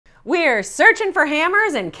We're searching for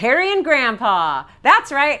hammers and carrying Grandpa.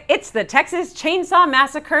 That's right, it's the Texas Chainsaw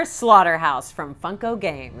Massacre Slaughterhouse from Funko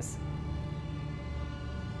Games.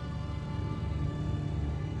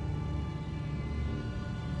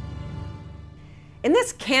 In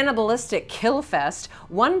this cannibalistic kill fest,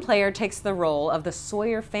 one player takes the role of the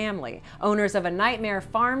Sawyer family, owners of a nightmare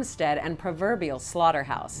farmstead and proverbial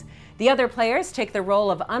slaughterhouse. The other players take the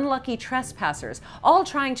role of unlucky trespassers, all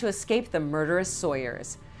trying to escape the murderous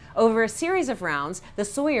Sawyers. Over a series of rounds, the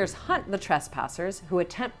Sawyers hunt the trespassers who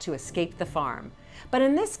attempt to escape the farm. But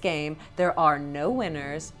in this game, there are no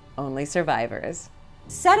winners, only survivors.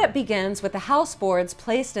 Setup begins with the house boards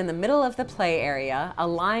placed in the middle of the play area,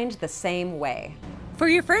 aligned the same way. For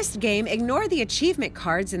your first game, ignore the achievement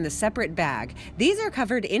cards in the separate bag. These are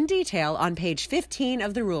covered in detail on page 15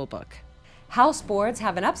 of the rulebook. House boards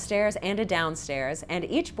have an upstairs and a downstairs, and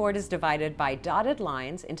each board is divided by dotted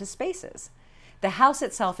lines into spaces. The house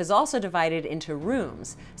itself is also divided into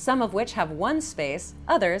rooms, some of which have one space,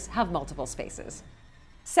 others have multiple spaces.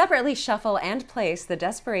 Separately shuffle and place the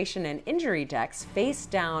Desperation and Injury decks face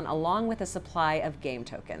down along with a supply of game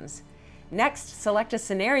tokens. Next, select a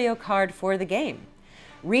scenario card for the game.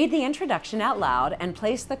 Read the introduction out loud and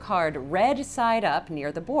place the card red side up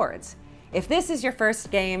near the boards. If this is your first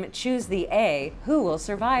game, choose the A, Who Will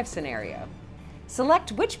Survive scenario.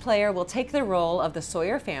 Select which player will take the role of the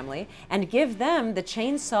Sawyer family and give them the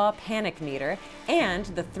chainsaw panic meter and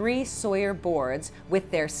the 3 Sawyer boards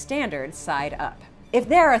with their standard side up. If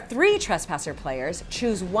there are 3 trespasser players,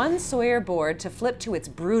 choose one Sawyer board to flip to its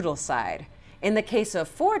brutal side. In the case of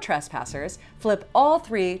 4 trespassers, flip all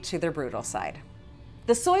 3 to their brutal side.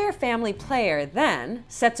 The Sawyer family player then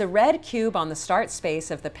sets a red cube on the start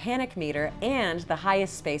space of the panic meter and the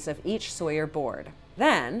highest space of each Sawyer board.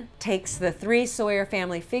 Then takes the 3 Sawyer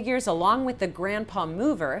family figures along with the Grandpa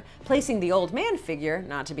mover, placing the old man figure,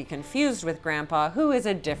 not to be confused with Grandpa, who is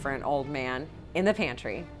a different old man, in the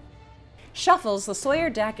pantry. Shuffles the Sawyer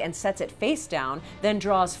deck and sets it face down, then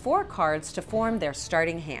draws 4 cards to form their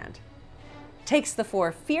starting hand. Takes the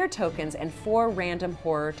 4 fear tokens and 4 random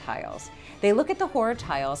horror tiles. They look at the horror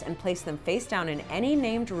tiles and place them face down in any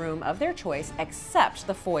named room of their choice except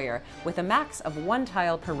the foyer, with a max of 1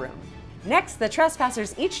 tile per room. Next, the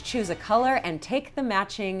trespassers each choose a color and take the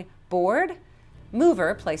matching board,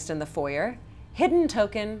 mover placed in the foyer, hidden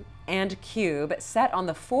token, and cube set on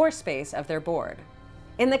the 4 space of their board.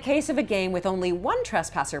 In the case of a game with only 1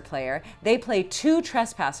 trespasser player, they play 2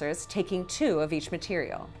 trespassers, taking 2 of each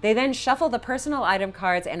material. They then shuffle the personal item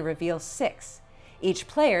cards and reveal 6. Each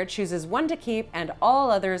player chooses 1 to keep and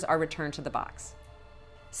all others are returned to the box.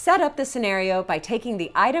 Set up the scenario by taking the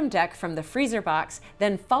item deck from the freezer box,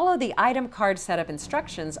 then follow the item card setup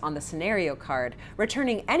instructions on the scenario card,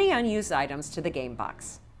 returning any unused items to the game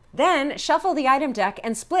box. Then shuffle the item deck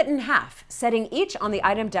and split in half, setting each on the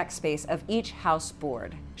item deck space of each house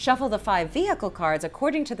board. Shuffle the 5 vehicle cards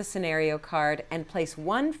according to the scenario card and place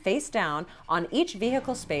 1 face down on each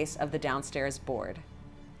vehicle space of the downstairs board.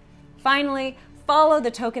 Finally, follow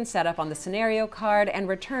the token setup on the scenario card and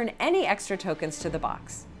return any extra tokens to the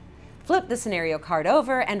box. Flip the scenario card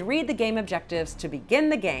over and read the game objectives to begin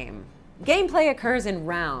the game. Gameplay occurs in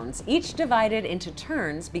rounds, each divided into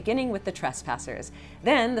turns beginning with the trespassers.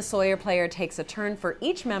 Then the Sawyer player takes a turn for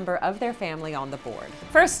each member of their family on the board.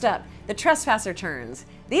 First up, the trespasser turns.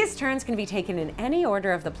 These turns can be taken in any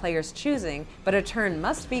order of the player's choosing, but a turn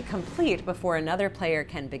must be complete before another player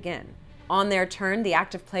can begin. On their turn, the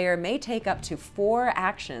active player may take up to 4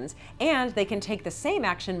 actions, and they can take the same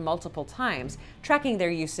action multiple times, tracking their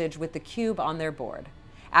usage with the cube on their board.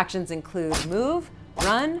 Actions include move,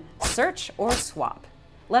 run, search, or swap.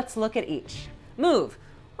 Let's look at each. Move,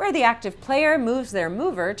 where the active player moves their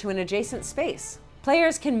mover to an adjacent space.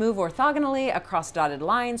 Players can move orthogonally across dotted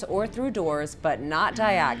lines or through doors, but not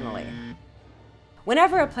diagonally.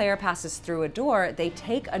 Whenever a player passes through a door, they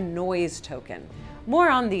take a noise token.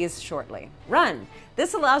 More on these shortly. Run.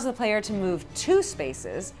 This allows the player to move 2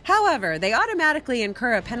 spaces. However, they automatically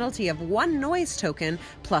incur a penalty of 1 noise token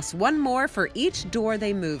plus 1 more for each door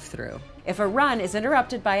they move through. If a run is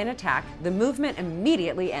interrupted by an attack, the movement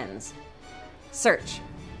immediately ends. Search.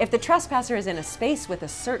 If the trespasser is in a space with a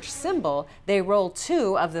search symbol, they roll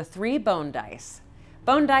 2 of the 3 bone dice.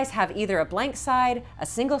 Bone dice have either a blank side, a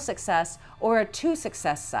single success, or a 2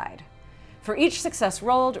 success side. For each success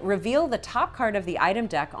rolled, reveal the top card of the item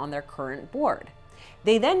deck on their current board.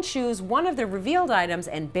 They then choose one of the revealed items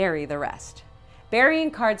and bury the rest. Burying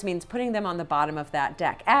cards means putting them on the bottom of that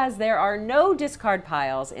deck, as there are no discard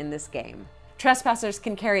piles in this game. Trespassers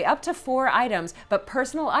can carry up to 4 items, but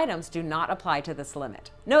personal items do not apply to this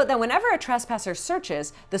limit. Note that whenever a trespasser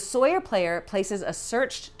searches, the Sawyer player places a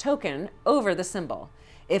searched token over the symbol.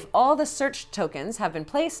 If all the searched tokens have been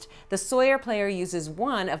placed, the Sawyer player uses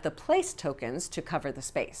one of the placed tokens to cover the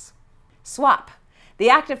space. Swap. The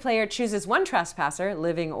active player chooses one trespasser,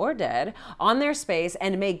 living or dead, on their space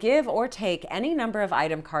and may give or take any number of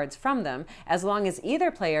item cards from them as long as either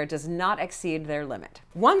player does not exceed their limit.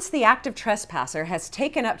 Once the active trespasser has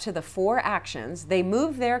taken up to the 4 actions, they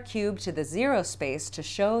move their cube to the 0 space to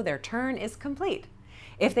show their turn is complete.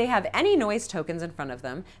 If they have any noise tokens in front of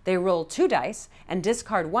them, they roll 2 dice and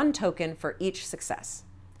discard 1 token for each success.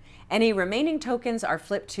 Any remaining tokens are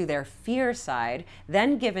flipped to their fear side,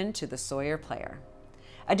 then given to the Sawyer player.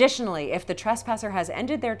 Additionally, if the trespasser has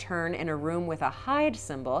ended their turn in a room with a hide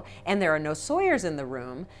symbol and there are no Sawyers in the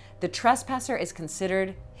room, the trespasser is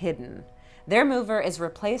considered hidden. Their mover is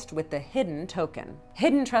replaced with the hidden token.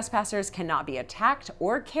 Hidden trespassers cannot be attacked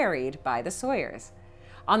or carried by the Sawyers.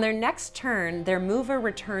 On their next turn, their mover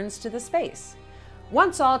returns to the space.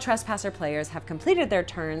 Once all trespasser players have completed their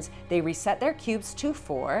turns, they reset their cubes to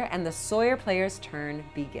 4 and the Sawyer player's turn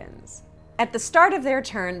begins. At the start of their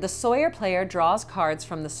turn, the Sawyer player draws cards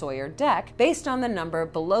from the Sawyer deck based on the number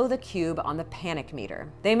below the cube on the panic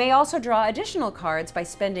meter. They may also draw additional cards by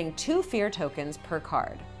spending 2 fear tokens per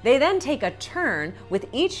card. They then take a turn with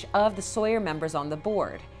each of the Sawyer members on the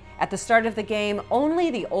board. At the start of the game, only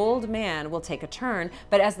the old man will take a turn,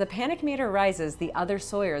 but as the panic meter rises, the other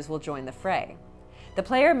Sawyers will join the fray. The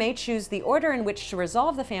player may choose the order in which to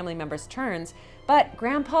resolve the family members' turns, but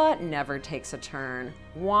Grandpa never takes a turn.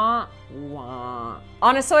 Wah, wah.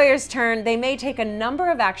 On a Sawyer's turn, they may take a number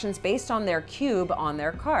of actions based on their cube on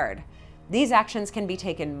their card. These actions can be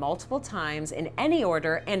taken multiple times in any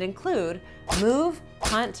order and include move,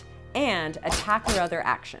 hunt, and attack or other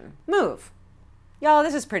action. Move. Y'all,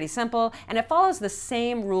 this is pretty simple, and it follows the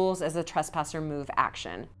same rules as the trespasser move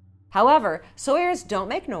action. However, Sawyers don't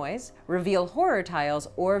make noise, reveal horror tiles,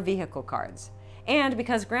 or vehicle cards. And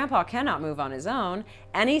because Grandpa cannot move on his own,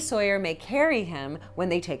 any Sawyer may carry him when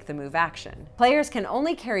they take the move action. Players can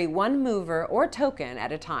only carry 1 mover or token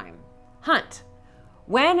at a time. Hunt.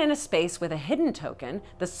 When in a space with a hidden token,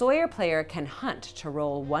 the Sawyer player can hunt to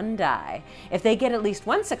roll 1 die. If they get at least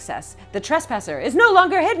 1 success, the trespasser is no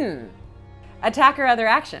longer hidden. Attack or other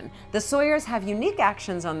action. The Sawyers have unique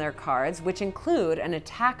actions on their cards, which include an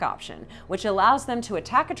attack option, which allows them to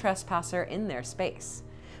attack a trespasser in their space.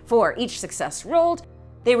 For each success rolled,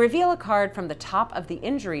 they reveal a card from the top of the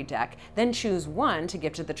injury deck, then choose 1 to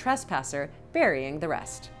give to the trespasser, burying the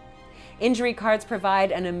rest. Injury cards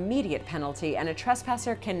provide an immediate penalty, and a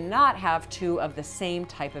trespasser cannot have 2 of the same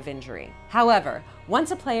type of injury. However,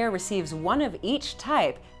 once a player receives 1 of each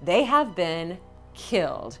type, they have been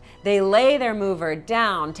killed. They lay their mover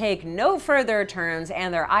down, take no further turns,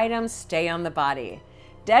 and their items stay on the body.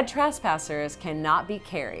 Dead trespassers cannot be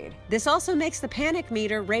carried. This also makes the panic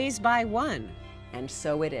meter raised by 1, and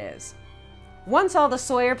so it is. Once all the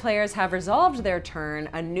Sawyer players have resolved their turn,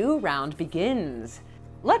 a new round begins.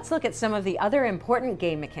 Let's look at some of the other important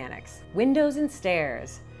game mechanics. Windows and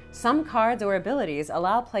stairs. Some cards or abilities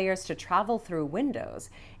allow players to travel through windows.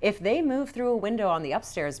 If they move through a window on the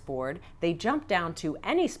upstairs board, they jump down to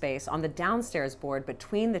any space on the downstairs board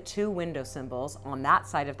between the 2 window symbols on that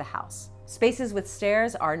side of the house. Spaces with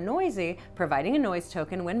stairs are noisy, providing a noise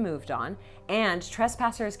token when moved on, and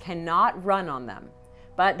trespassers cannot run on them.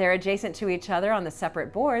 But they're adjacent to each other on the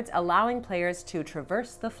separate boards, allowing players to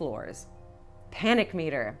traverse the floors. Panic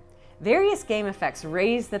meter. Various game effects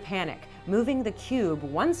raise the panic, moving the cube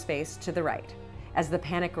 1 space to the right. As the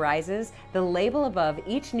panic rises, the label above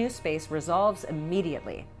each new space resolves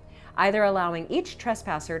immediately, either allowing each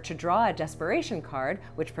trespasser to draw a desperation card,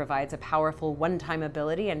 which provides a powerful one-time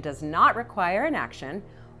ability and does not require an action,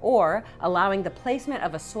 or allowing the placement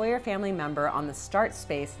of a Sawyer family member on the start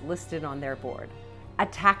space listed on their board.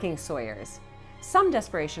 Attacking Sawyers. Some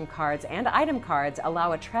desperation cards and item cards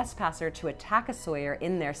allow a trespasser to attack a Sawyer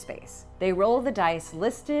in their space. They roll the dice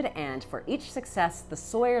listed, and for each success, the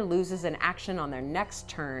Sawyer loses an action on their next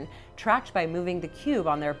turn, tracked by moving the cube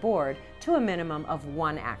on their board to a minimum of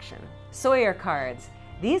 1 action. Sawyer cards.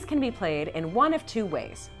 These can be played in one of 2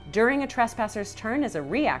 ways. During a trespasser's turn as a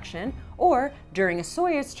reaction, or during a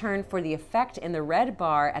Sawyer's turn for the effect in the red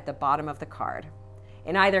bar at the bottom of the card.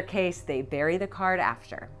 In either case, they bury the card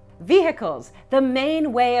after. Vehicles, the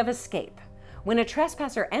main way of escape. When a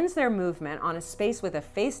trespasser ends their movement on a space with a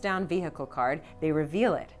face-down vehicle card, they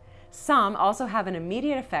reveal it. Some also have an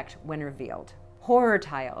immediate effect when revealed. Horror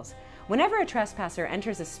tiles. Whenever a trespasser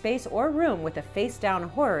enters a space or room with a face-down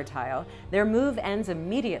horror tile, their move ends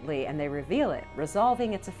immediately and they reveal it,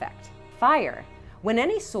 resolving its effect. Fire. When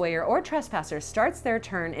any Sawyer or trespasser starts their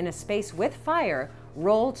turn in a space with fire,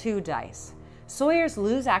 roll 2 dice. Sawyers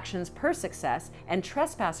lose actions per success, and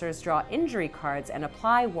trespassers draw injury cards and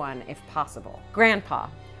apply 1 if possible. Grandpa.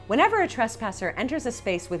 Whenever a trespasser enters a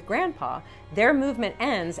space with Grandpa, their movement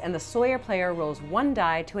ends and the Sawyer player rolls 1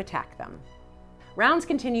 die to attack them. Rounds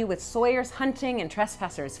continue with Sawyers hunting and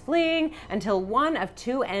trespassers fleeing until one of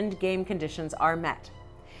 2 end game conditions are met.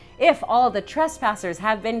 If all the trespassers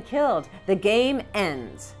have been killed, the game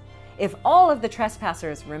ends. If all of the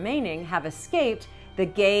trespassers remaining have escaped, the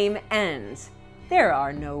game ends. There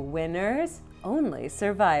are no winners, only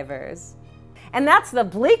survivors. And that's the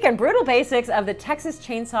bleak and brutal basics of the Texas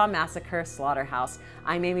Chainsaw Massacre Slaughterhouse.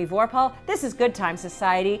 I'm Amy Vorpahl, this is Good Time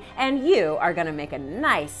Society, and you are gonna make a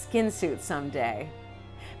nice skin suit someday.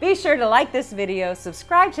 Be sure to like this video,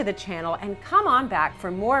 subscribe to the channel, and come on back for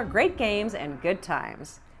more great games and good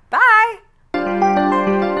times. Bye!